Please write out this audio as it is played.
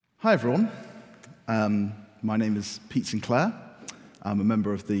Hi everyone, my name is Pete Sinclair. I'm a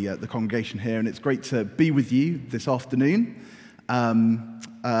member of the congregation here, and it's great to be with you this afternoon.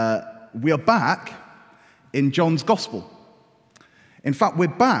 We are back in John's Gospel. In fact, we're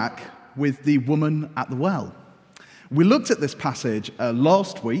back with the woman at the well. We looked at this passage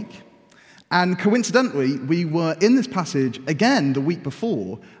last week, and coincidentally, we were in this passage again the week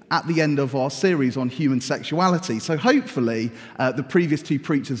before at the end of our series on human sexuality. So hopefully, the previous two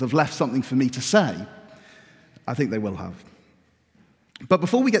preachers have left something for me to say. I think they will have. But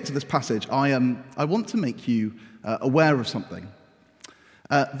before we get to this passage, I want to make you aware of something.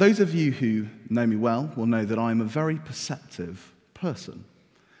 Those of you who know me well will know that I'm a very perceptive person.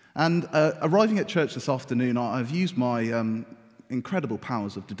 And arriving at church this afternoon, I've used my incredible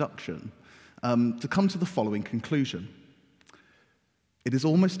powers of deduction to come to the following conclusion. It is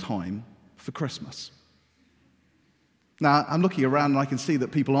almost time for Christmas. Now, I'm looking around and I can see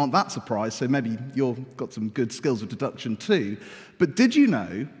that people aren't that surprised, so maybe you've got some good skills of deduction too. But did you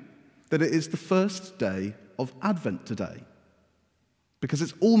know that it is the first day of Advent today? Because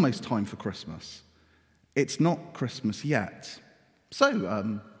it's almost time for Christmas. It's not Christmas yet.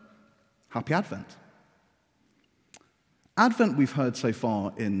 So, happy Advent. Advent, we've heard so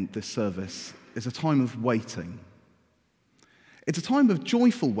far in this service, is a time of waiting. It's a time of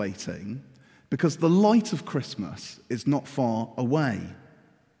joyful waiting because the light of Christmas is not far away.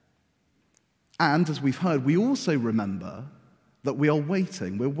 And as we've heard, we also remember that we are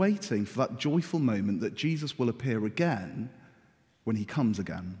waiting. We're waiting for that joyful moment that Jesus will appear again when he comes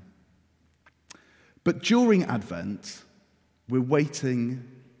again. But during Advent, we're waiting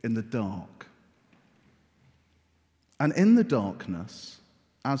in the dark. And in the darkness,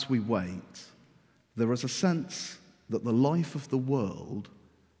 as we wait, there is a sense that the life of the world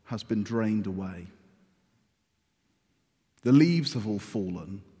has been drained away. The leaves have all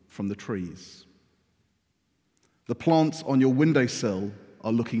fallen from the trees. The plants on your windowsill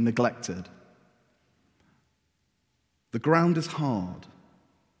are looking neglected. The ground is hard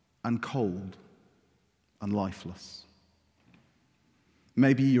and cold and lifeless.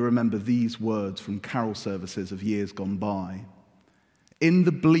 Maybe you remember these words from carol services of years gone by. In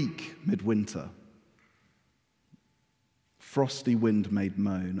the bleak midwinter, frosty wind made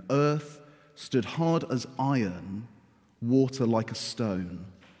moan. Earth stood hard as iron, water like a stone.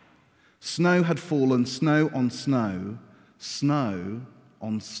 Snow had fallen, snow on snow, snow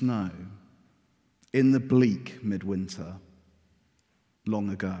on snow. In the bleak midwinter, long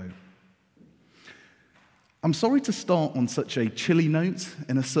ago. I'm sorry to start on such a chilly note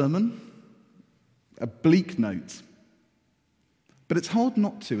in a sermon, a bleak note. But it's hard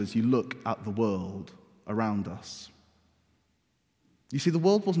not to as you look at the world around us. You see, the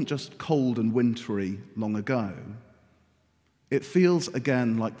world wasn't just cold and wintry long ago. It feels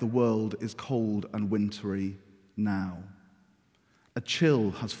again like the world is cold and wintry now. A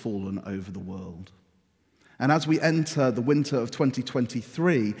chill has fallen over the world. And as we enter the winter of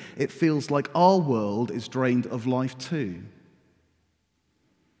 2023, it feels like our world is drained of life too.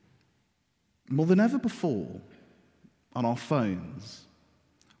 More than ever before, on our phones,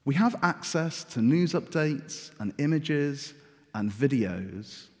 we have access to news updates and images and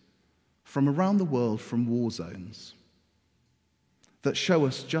videos from around the world from war zones that show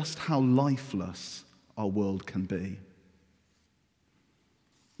us just how lifeless our world can be.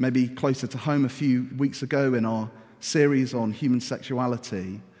 Maybe closer to home, a few weeks ago in our series on human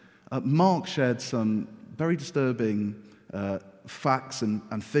sexuality, Mark shared some very disturbing facts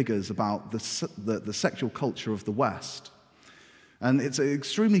and figures about the sexual culture of the West. And it's an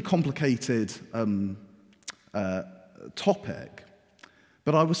extremely complicated topic,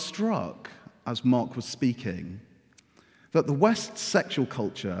 but I was struck, as Mark was speaking, that the West's sexual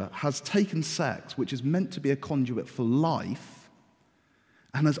culture has taken sex, which is meant to be a conduit for life,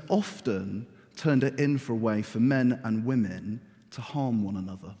 and has often turned it in for a way for men and women to harm one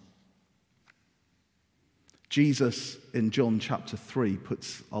another. Jesus, in John chapter 3,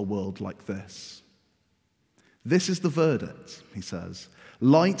 puts our world like this. This is the verdict, he says.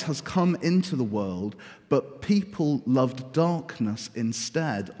 Light has come into the world, but people loved darkness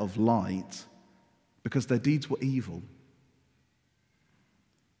instead of light because their deeds were evil.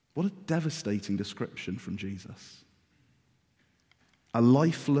 What a devastating description from Jesus. A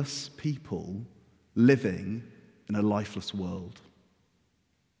lifeless people living in a lifeless world.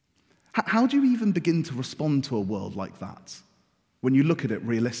 How do you even begin to respond to a world like that when you look at it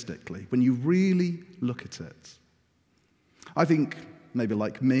realistically, when you really look at it? I think, maybe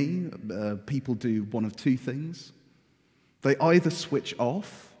like me, people do one of two things. They either switch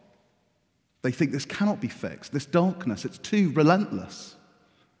off, they think this cannot be fixed, this darkness, it's too relentless.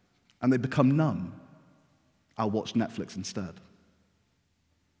 and they become numb. I'll watch Netflix instead.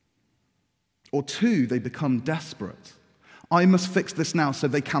 Or 2, they become desperate. I must fix this now, so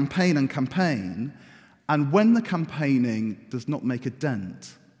they campaign and campaign, and when the campaigning does not make a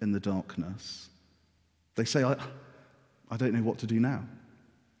dent in the darkness, they say, I don't know what to do now.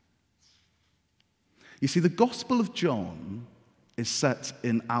 You see, the Gospel of John is set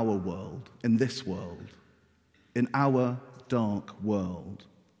in our world, in this world, in our dark world.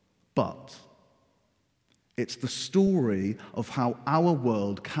 But it's the story of how our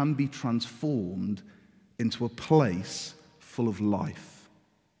world can be transformed into a place full of life.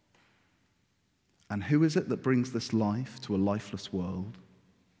 And who is it that brings this life to a lifeless world?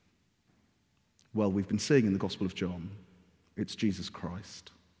 Well, we've been seeing in the Gospel of John, it's Jesus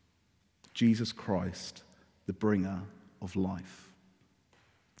Christ. Jesus Christ, the bringer of life.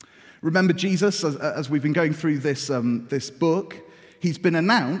 Remember Jesus, as we've been going through this book, he's been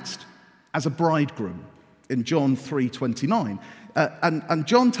announced as a bridegroom in John 3:29. And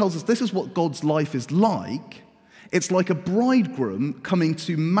John tells us this is what God's life is like. It's like a bridegroom coming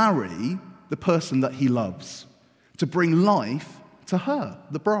to marry the person that he loves, to bring life to her,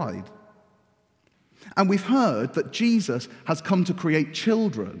 the bride. And we've heard that Jesus has come to create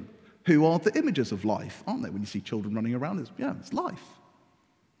children who are the images of life, aren't they? When you see children running around, it's life.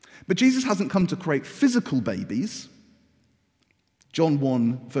 But Jesus hasn't come to create physical babies. John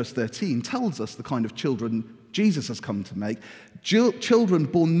 1, verse 13, tells us the kind of children Jesus has come to make. Children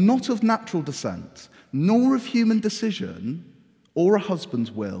born not of natural descent, nor of human decision, or a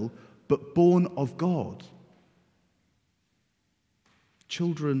husband's will, but born of God.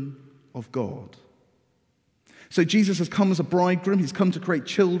 Children of God. So Jesus has come as a bridegroom. He's come to create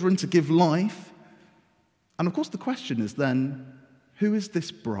children, to give life. And of course the question is then, who is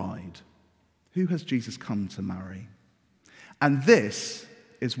this bride? Who has Jesus come to marry? And this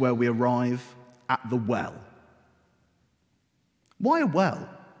is where we arrive at the well. Why a well?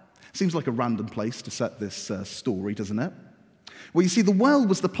 Seems like a random place to set this story, doesn't it? Well, you see, the well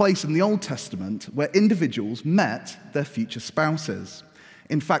was the place in the Old Testament where individuals met their future spouses.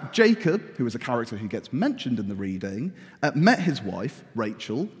 In fact, Jacob, who is a character who gets mentioned in the reading, met his wife,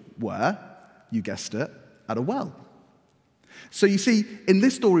 Rachel, where? You guessed it, at a well. So you see, in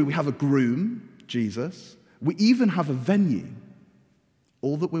this story we have a groom, Jesus. We even have a venue.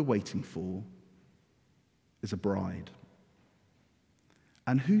 All that we're waiting for is a bride.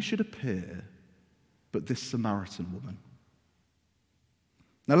 And who should appear but this Samaritan woman?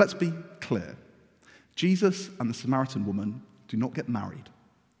 Now let's be clear. Jesus and the Samaritan woman do not get married.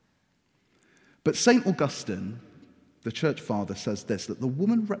 But St. Augustine, the church father, says this, that the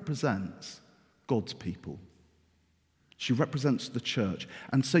woman represents God's people. She represents the church.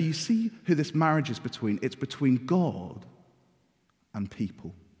 And so you see who this marriage is between. It's between God and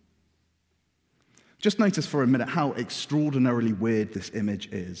people. Just notice for a minute how extraordinarily weird this image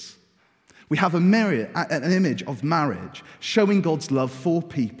is. We have an image of marriage showing God's love for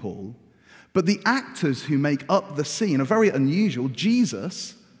people, but the actors who make up the scene are very unusual.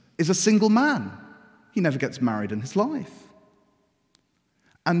 Jesus is a single man. He never gets married in his life.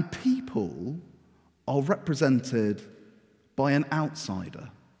 And people are represented by an outsider.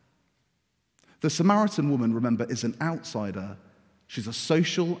 The Samaritan woman, remember, is an outsider. She's a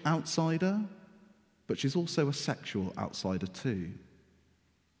social outsider, but she's also a sexual outsider too.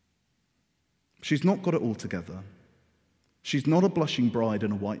 She's not got it all together. She's not a blushing bride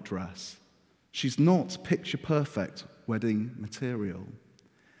in a white dress. She's not picture-perfect wedding material.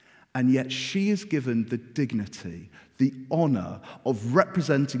 And yet she is given the dignity, the honor of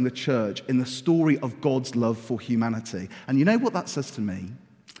representing the church in the story of God's love for humanity. And you know what that says to me?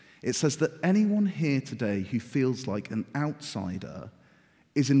 It says that anyone here today who feels like an outsider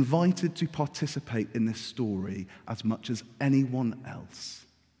is invited to participate in this story as much as anyone else.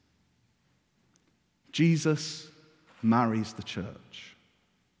 Jesus marries the church.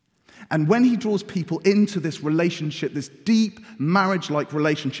 And when he draws people into this relationship, this deep marriage-like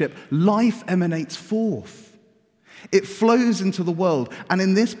relationship, life emanates forth. It flows into the world. And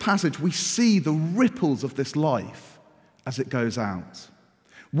in this passage, we see the ripples of this life as it goes out.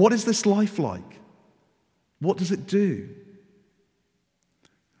 What is this life like? What does it do?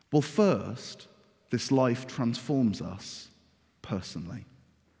 Well, first, this life transforms us personally.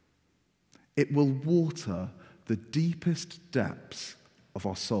 It will water the deepest depths of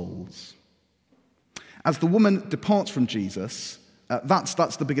our souls. As the woman departs from Jesus,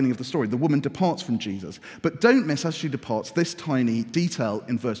 that's the beginning of the story. The woman departs from Jesus. But don't miss, as she departs, this tiny detail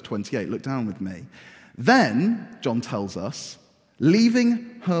in verse 28. Look down with me. Then, John tells us,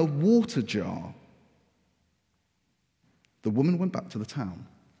 leaving her water jar, the woman went back to the town.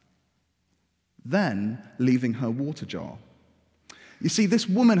 then leaving her water jar. You see, this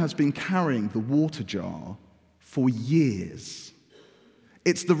woman has been carrying the water jar for years.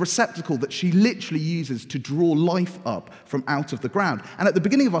 It's the receptacle that she literally uses to draw life up from out of the ground. And at the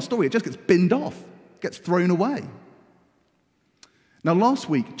beginning of our story, it just gets binned off, gets thrown away. Now, last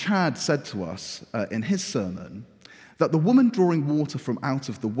week, Chad said to us in his sermon that the woman drawing water from out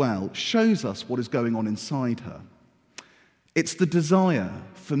of the well shows us what is going on inside her. It's the desire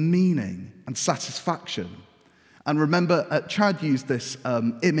for meaning and satisfaction. And remember, Chad used this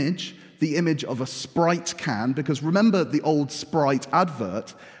image, the image of a Sprite can, because remember the old Sprite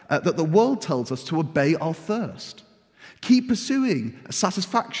advert, that the world tells us to obey our thirst. Keep pursuing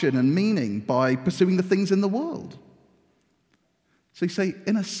satisfaction and meaning by pursuing the things in the world. So you say,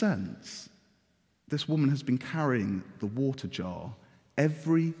 in a sense, this woman has been carrying the water jar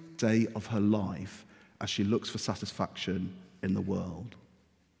every day of her life as she looks for satisfaction in the world.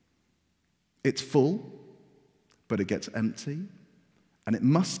 It's full, but it gets empty, and it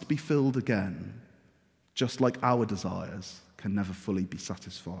must be filled again, just like our desires can never fully be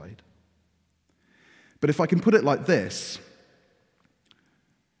satisfied. But if I can put it like this,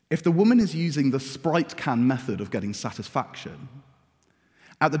 if the woman is using the Sprite can method of getting satisfaction,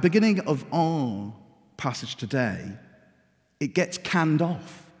 at the beginning of our passage today, it gets canned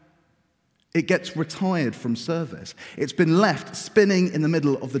off. It gets retired from service. It's been left spinning in the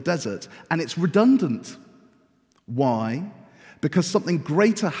middle of the desert, and it's redundant. Why? Because something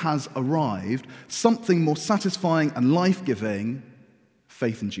greater has arrived, something more satisfying and life-giving,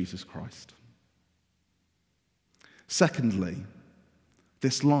 faith in Jesus Christ. Secondly,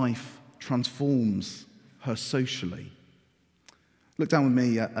 this life transforms her socially. Look down with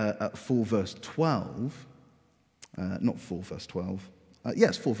me at 4 verse 12. Not 4 verse 12.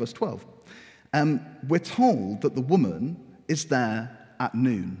 Yes, 4 verse 12. We're told that the woman is there at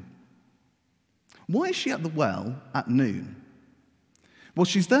noon. Why is she at the well at noon? Well,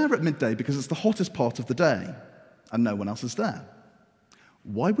 she's there at midday because it's the hottest part of the day and no one else is there.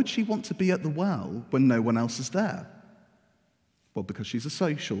 Why would she want to be at the well when no one else is there? Well, because she's a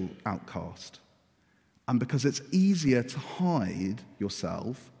social outcast and because it's easier to hide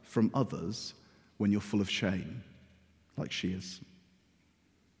yourself from others when you're full of shame, like she is.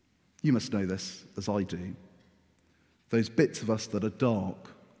 You must know this, as I do. Those bits of us that are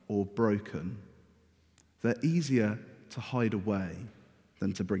dark or broken, they're easier to hide away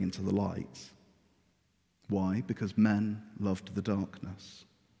than to bring into the light. Why? Because men loved the darkness.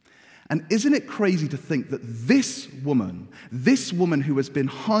 And isn't it crazy to think that this woman who has been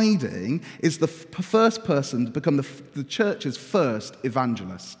hiding, is the first person to become the church's first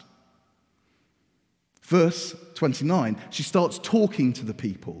evangelist? Verse 29, she starts talking to the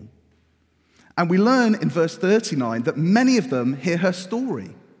people. And we learn in verse 39 that many of them hear her story.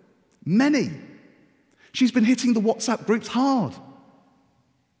 Many. She's been hitting the WhatsApp groups hard.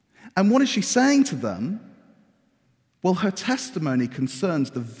 And what is she saying to them? Well, her testimony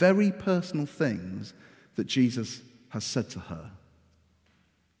concerns the very personal things that Jesus has said to her.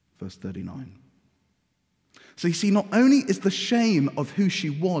 Verse 39. So you see, not only is the shame of who she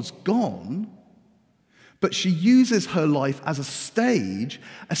was gone, but she uses her life as a stage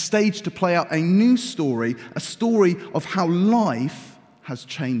to play out a new story, a story of how life has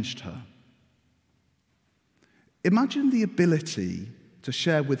changed her. Imagine the ability to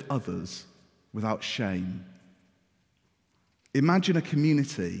share with others without shame. Imagine a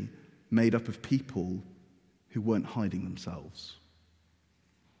community made up of people who weren't hiding themselves.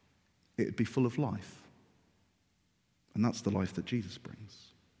 It would be full of life. And that's the life that Jesus brings.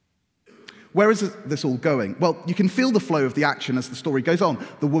 Where is this all going? Well, you can feel the flow of the action as the story goes on.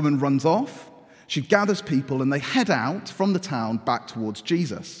 The woman runs off, she gathers people, and they head out from the town back towards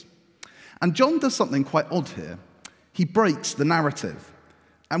Jesus. And John does something quite odd here. He breaks the narrative.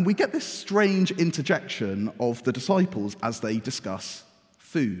 And we get this strange interjection of the disciples as they discuss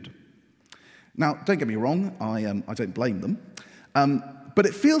food. Now, don't get me wrong, I don't blame them. But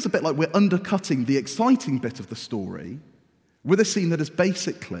it feels a bit like we're undercutting the exciting bit of the story with a scene that is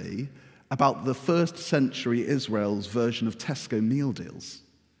basically about the first century Israel's version of Tesco meal deals.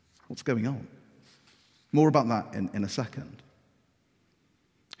 What's going on? More about that in a second.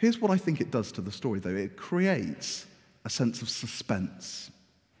 Here's what I think it does to the story, though. It creates a sense of suspense.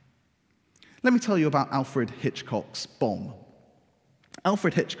 Let me tell you about Alfred Hitchcock's Bomb.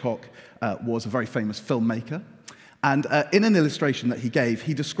 Alfred Hitchcock was a very famous filmmaker, and in an illustration that he gave,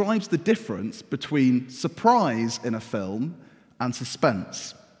 he describes the difference between surprise in a film and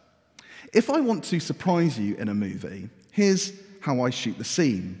suspense. If I want to surprise you in a movie, here's how I shoot the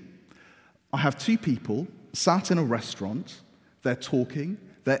scene. I have two people sat in a restaurant, they're talking,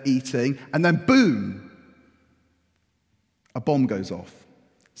 they're eating, and then boom, a bomb goes off.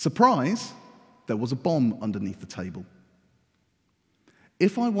 Surprise, there was a bomb underneath the table.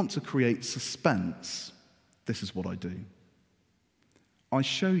 If I want to create suspense, this is what I do. I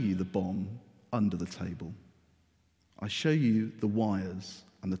show you the bomb under the table. I show you the wires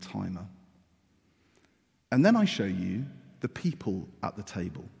and the timer. And then I show you the people at the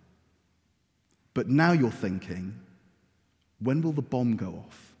table. But now you're thinking, when will the bomb go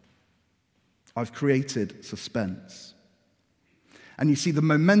off? I've created suspense. And you see, the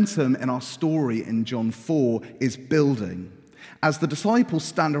momentum in our story in John 4 is building. As the disciples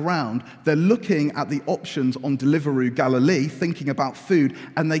stand around, they're looking at the options on Deliveroo Galilee, thinking about food,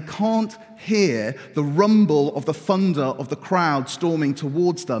 and they can't hear the rumble of the thunder of the crowd storming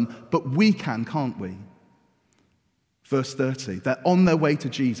towards them, but we can, can't we? Verse 30, they're on their way to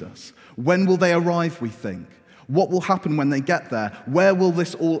Jesus. When will they arrive, we think? What will happen when they get there? Where will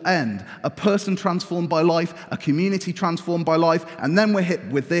this all end? A person transformed by life, a community transformed by life, and then we're hit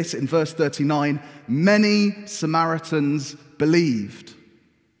with this in verse 39, many Samaritans believed.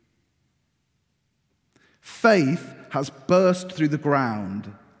 Faith has burst through the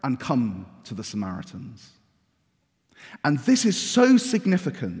ground and come to the Samaritans. And this is so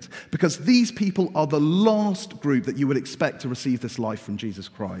significant because these people are the last group that you would expect to receive this life from Jesus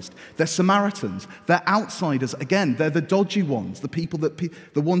Christ. They're Samaritans. They're outsiders. Again, they're the dodgy ones,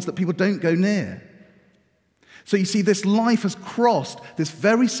 the ones that people don't go near. So you see, this life has crossed this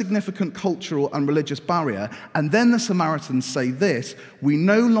very significant cultural and religious barrier. And then the Samaritans say this, we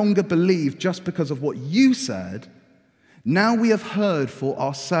no longer believe just because of what you said. Now we have heard for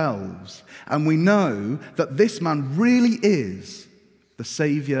ourselves, and we know that this man really is the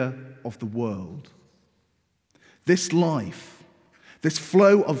Saviour of the world. This life, this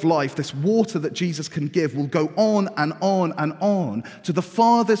flow of life, this water that Jesus can give will go on and on and on to the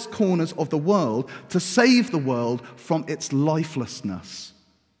farthest corners of the world to save the world from its lifelessness.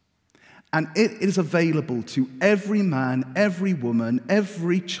 And it is available to every man, every woman,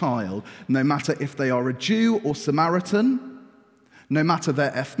 every child, no matter if they are a Jew or Samaritan, no matter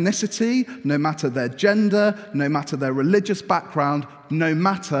their ethnicity, no matter their gender, no matter their religious background, no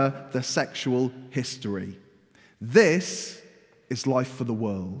matter their sexual history. This is life for the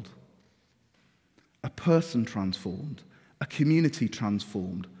world. A person transformed, a community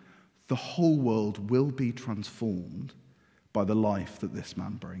transformed. The whole world will be transformed by the life that this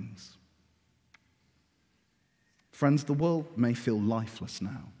man brings. Friends, the world may feel lifeless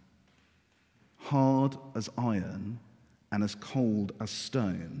now, hard as iron and as cold as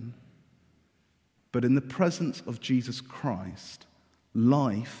stone, but in the presence of Jesus Christ,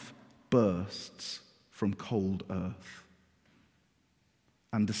 life bursts from cold earth.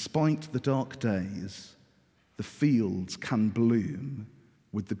 And despite the dark days, the fields can bloom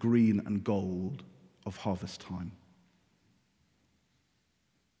with the green and gold of harvest time.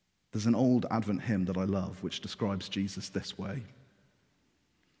 There's an old Advent hymn that I love which describes Jesus this way.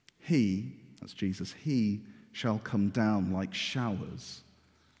 He, that's Jesus, he shall come down like showers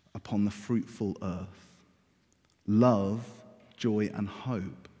upon the fruitful earth. Love, joy, and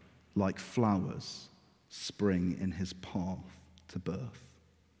hope like flowers spring in his path to birth.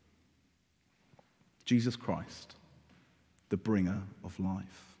 Jesus Christ, the bringer of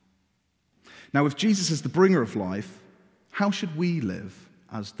life. Now, if Jesus is the bringer of life, how should we live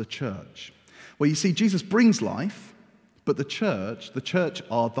as the church? Well, you see, Jesus brings life, but the church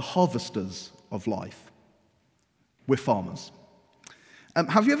are the harvesters of life. We're farmers.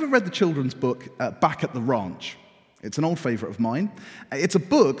 Have you ever read the children's book, Back at the Ranch? It's an old favorite of mine. It's a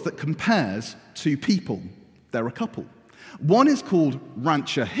book that compares two people. They're a couple. One is called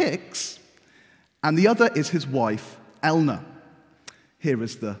Rancher Hicks, and the other is his wife, Elna. Here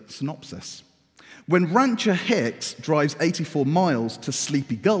is the synopsis. When Rancher Hicks drives 84 miles to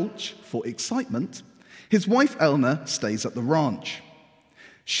Sleepy Gulch for excitement, his wife Elna stays at the ranch.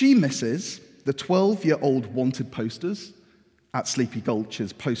 She misses the 12-year-old wanted posters at Sleepy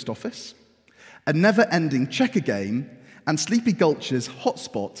Gulch's post office, a never-ending checker game, and Sleepy Gulch's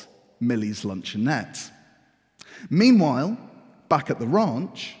hotspot, Millie's Luncheonette. Meanwhile, back at the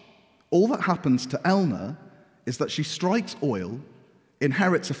ranch, all that happens to Elna is that she strikes oil,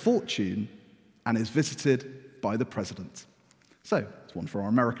 inherits a fortune, and is visited by the president. So, it's one for our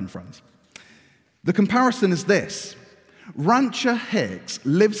American friends. The comparison is this. Rancher Hicks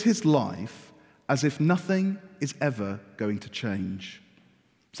lives his life as if nothing is ever going to change.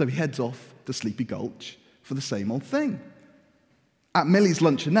 So he heads off to Sleepy Gulch for the same old thing. At Millie's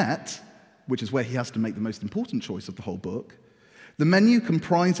Luncheonette, which is where he has to make the most important choice of the whole book, the menu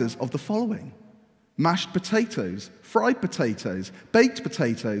comprises of the following: mashed potatoes, fried potatoes, baked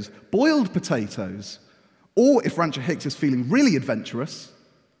potatoes, boiled potatoes, or if Rancher Hicks is feeling really adventurous,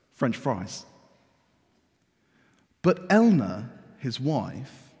 French fries. But Elna, his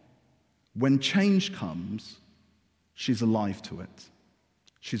wife, when change comes, she's alive to it.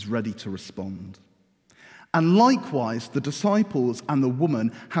 She's ready to respond. And likewise, the disciples and the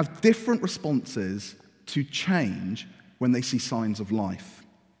woman have different responses to change when they see signs of life.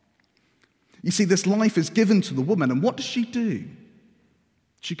 You see, this life is given to the woman, and what does she do?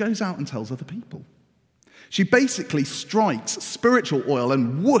 She goes out and tells other people. She basically strikes spiritual oil,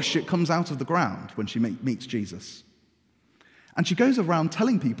 and whoosh, it comes out of the ground when she meets Jesus. And she goes around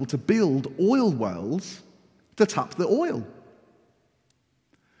telling people to build oil wells to tap the oil.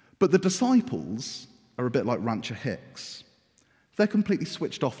 But the disciples are a bit like Rancher Hicks. They're completely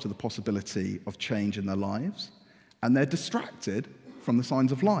switched off to the possibility of change in their lives, and they're distracted from the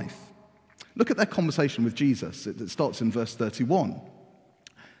signs of life. Look at their conversation with Jesus. It starts in verse 31.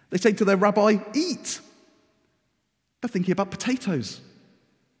 They say to their rabbi, "Eat." They're thinking about potatoes.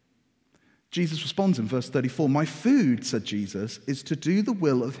 Jesus responds in verse 34, "My food," said Jesus, "is to do the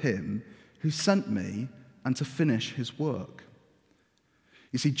will of him who sent me and to finish his work."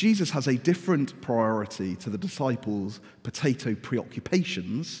 You see, Jesus has a different priority to the disciples' potato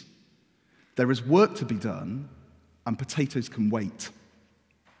preoccupations. There is work to be done, and potatoes can wait.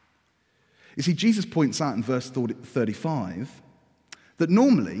 You see, Jesus points out in verse 35 that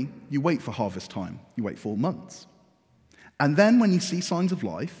normally you wait for harvest time. You wait 4 months. And then when you see signs of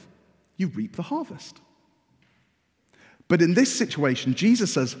life, you reap the harvest. But in this situation,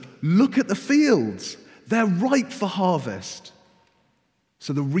 Jesus says, look at the fields. They're ripe for harvest.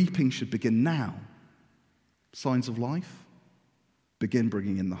 So the reaping should begin now. Signs of life, begin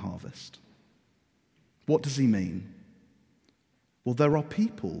bringing in the harvest. What does he mean? Well, there are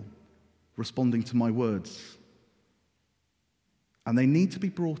people responding to my words, and they need to be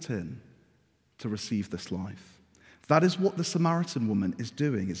brought in to receive this life. That is what the Samaritan woman is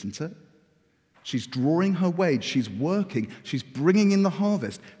doing, isn't it? She's drawing her wage, she's working, she's bringing in the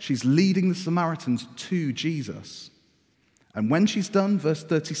harvest, she's leading the Samaritans to Jesus. And when she's done, verse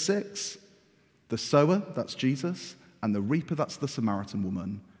 36, the sower, that's Jesus, and the reaper, that's the Samaritan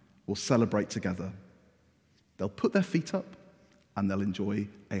woman, will celebrate together. They'll put their feet up and they'll enjoy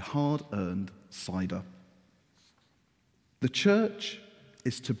a hard-earned cider. The church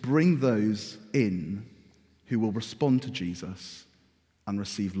is to bring those in who will respond to Jesus and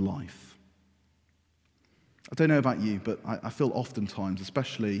receive life. I don't know about you, but I feel oftentimes,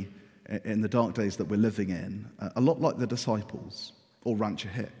 especially in the dark days that we're living in, a lot like the disciples or Rancher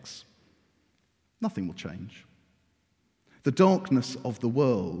Hicks. Nothing will change. The darkness of the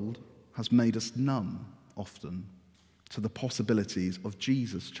world has made us numb, often, to the possibilities of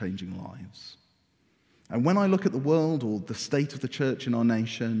Jesus changing lives. And when I look at the world or the state of the church in our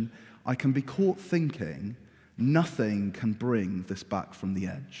nation, I can be caught thinking nothing can bring this back from the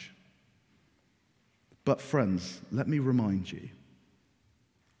edge. But friends, let me remind you,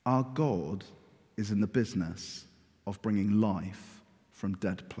 our God is in the business of bringing life from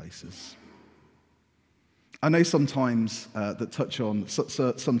dead places. I know sometimes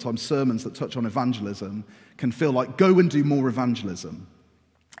sometimes sermons that touch on evangelism can feel like go and do more evangelism.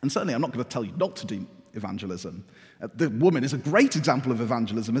 And certainly I'm not going to tell you not to do evangelism. The woman is a great example of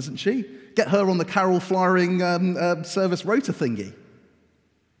evangelism, isn't she? Get her on the carol flying service rota thingy.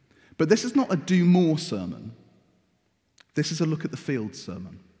 But this is not a do more sermon. This is a look at the field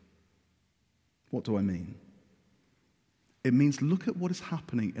sermon. What do I mean? It means look at what is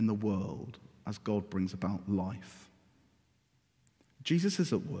happening in the world as God brings about life. Jesus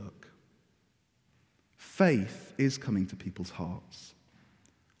is at work. Faith is coming to people's hearts.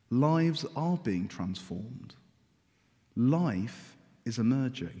 Lives are being transformed. Life is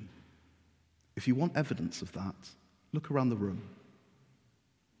emerging. If you want evidence of that, look around the room.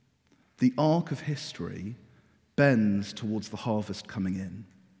 The arc of history bends towards the harvest coming in.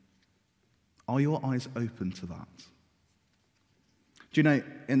 Are your eyes open to that? Do you know,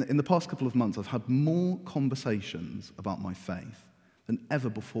 in the past couple of months, I've had more conversations about my faith than ever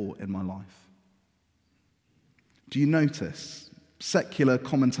before in my life. Do you notice secular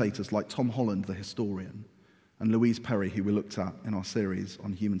commentators like Tom Holland, the historian, and Louise Perry, who we looked at in our series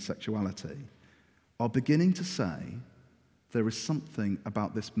on human sexuality, are beginning to say there is something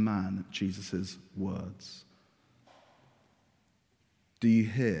about this man, Jesus' words. Do you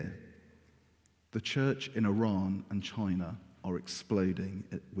hear? The church in Iran and China are exploding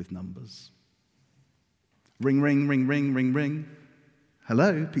with numbers. Ring, ring, ring, ring, ring, ring.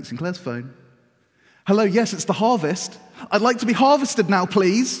 Hello, Pete Sinclair's phone. Hello, yes, it's the harvest. I'd like to be harvested now,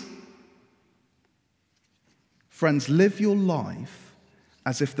 please. Friends, live your life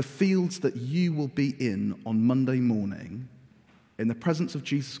as if the fields that you will be in on Monday morning, in the presence of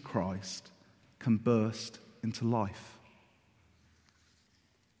Jesus Christ, can burst into life.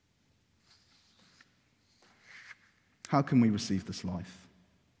 How can we receive this life?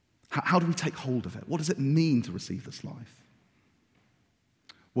 How do we take hold of it? What does it mean to receive this life?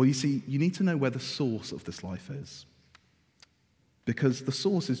 Well, you see, you need to know where the source of this life is. Because the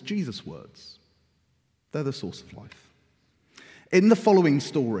source is Jesus' words. They're the source of life. In the following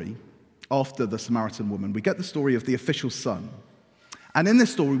story, after the Samaritan woman, we get the story of the official's son. And in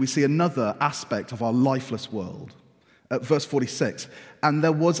this story, we see another aspect of our lifeless world. At verse 46, and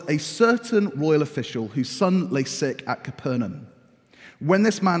there was a certain royal official whose son lay sick at Capernaum. When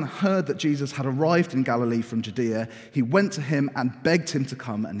this man heard that Jesus had arrived in Galilee from Judea, he went to him and begged him to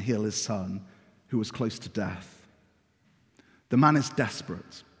come and heal his son, who was close to death. The man is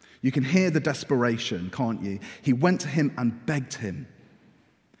desperate. You can hear the desperation, can't you? He went to him and begged him.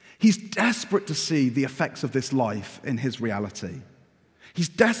 He's desperate to see the effects of this life in his reality. He's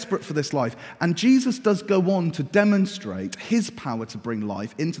desperate for this life. And Jesus does go on to demonstrate his power to bring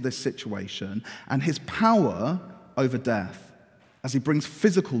life into this situation and his power over death as he brings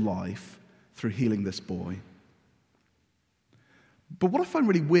physical life through healing this boy. But what I find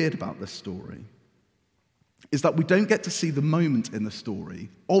really weird about this story is that we don't get to see the moment in the story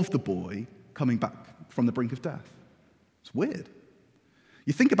of the boy coming back from the brink of death. It's weird.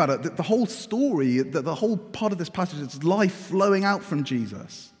 You think about it, the whole story, the whole part of this passage is life flowing out from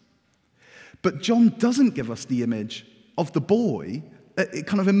Jesus. But John doesn't give us the image of the boy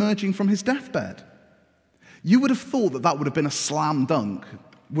kind of emerging from his deathbed. You would have thought that would have been a slam dunk,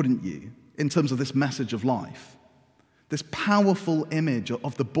 wouldn't you, in terms of this message of life? This powerful image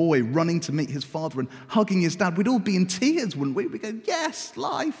of the boy running to meet his father and hugging his dad. We'd all be in tears, wouldn't we? We'd go, yes,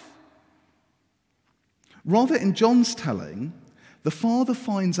 life. Rather, in John's telling, the father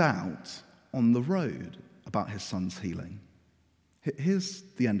finds out on the road about his son's healing. Here's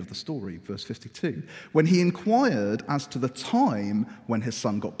the end of the story, verse 52. When he inquired as to the time when his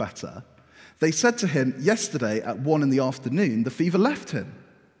son got better, they said to him, yesterday at 1 p.m, the fever left him.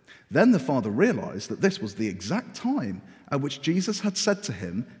 Then the father realized that this was the exact time at which Jesus had said to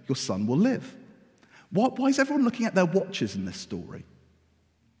him, your son will live. Why is everyone looking at their watches in this story?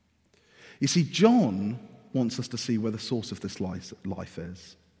 You see, John wants us to see where the source of this life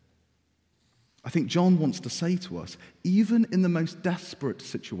is. I think John wants to say to us, even in the most desperate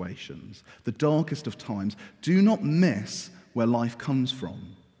situations, the darkest of times, do not miss where life comes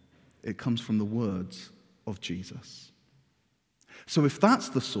from. It comes from the words of Jesus. So if that's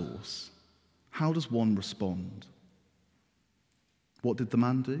the source, how does one respond? What did the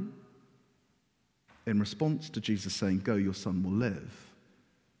man do? In response to Jesus saying, go, your son will live,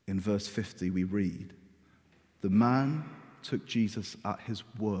 in verse 50 we read, the man took Jesus at his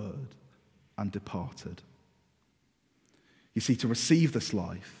word and departed. You see, to receive this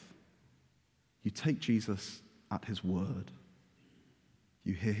life, you take Jesus at his word.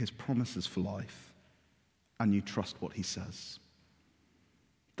 You hear his promises for life, and you trust what he says.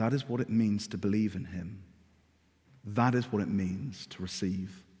 That is what it means to believe in him. That is what it means to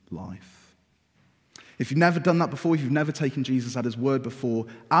receive life. If you've never done that before, if you've never taken Jesus at his word before,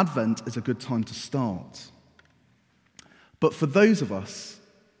 Advent is a good time to start. But for those of us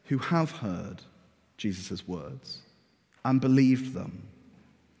who have heard Jesus' words and believed them,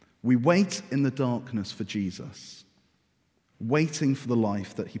 we wait in the darkness for Jesus, waiting for the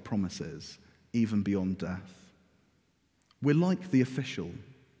life that he promises, even beyond death. We're like the official,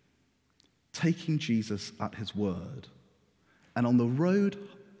 taking Jesus at his word. And on the road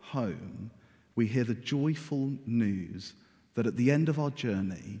home, we hear the joyful news that at the end of our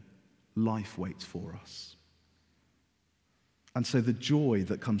journey, life waits for us. And so the joy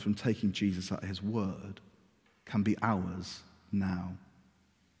that comes from taking Jesus at his word can be ours now.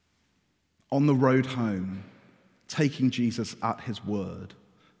 On the road home, taking Jesus at his word,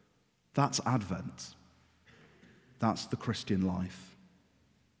 that's Advent. That's the Christian life.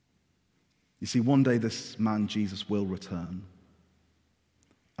 You see, one day this man Jesus will return.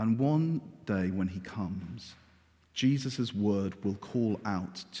 And one day when he comes, Jesus' word will call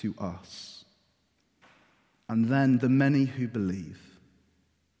out to us. And then the many who believe,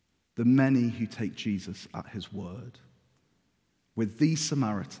 the many who take Jesus at his word, with these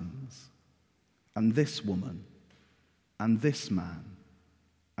Samaritans and this woman and this man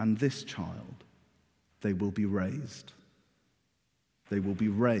and this child, they will be raised. They will be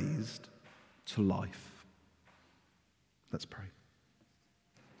raised to life. Let's pray.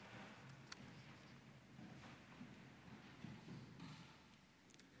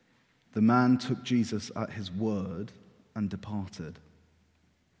 The man took Jesus at his word and departed.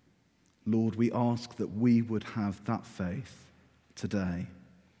 Lord, we ask that we would have that faith today,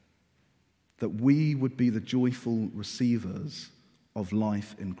 that we would be the joyful receivers of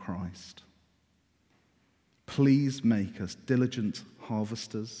life in Christ. Please make us diligent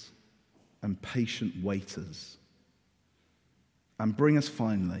harvesters and patient waiters, and bring us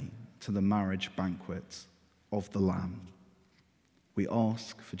finally to the marriage banquet of the Lamb. We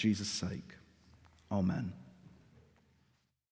ask for Jesus' sake. Amen.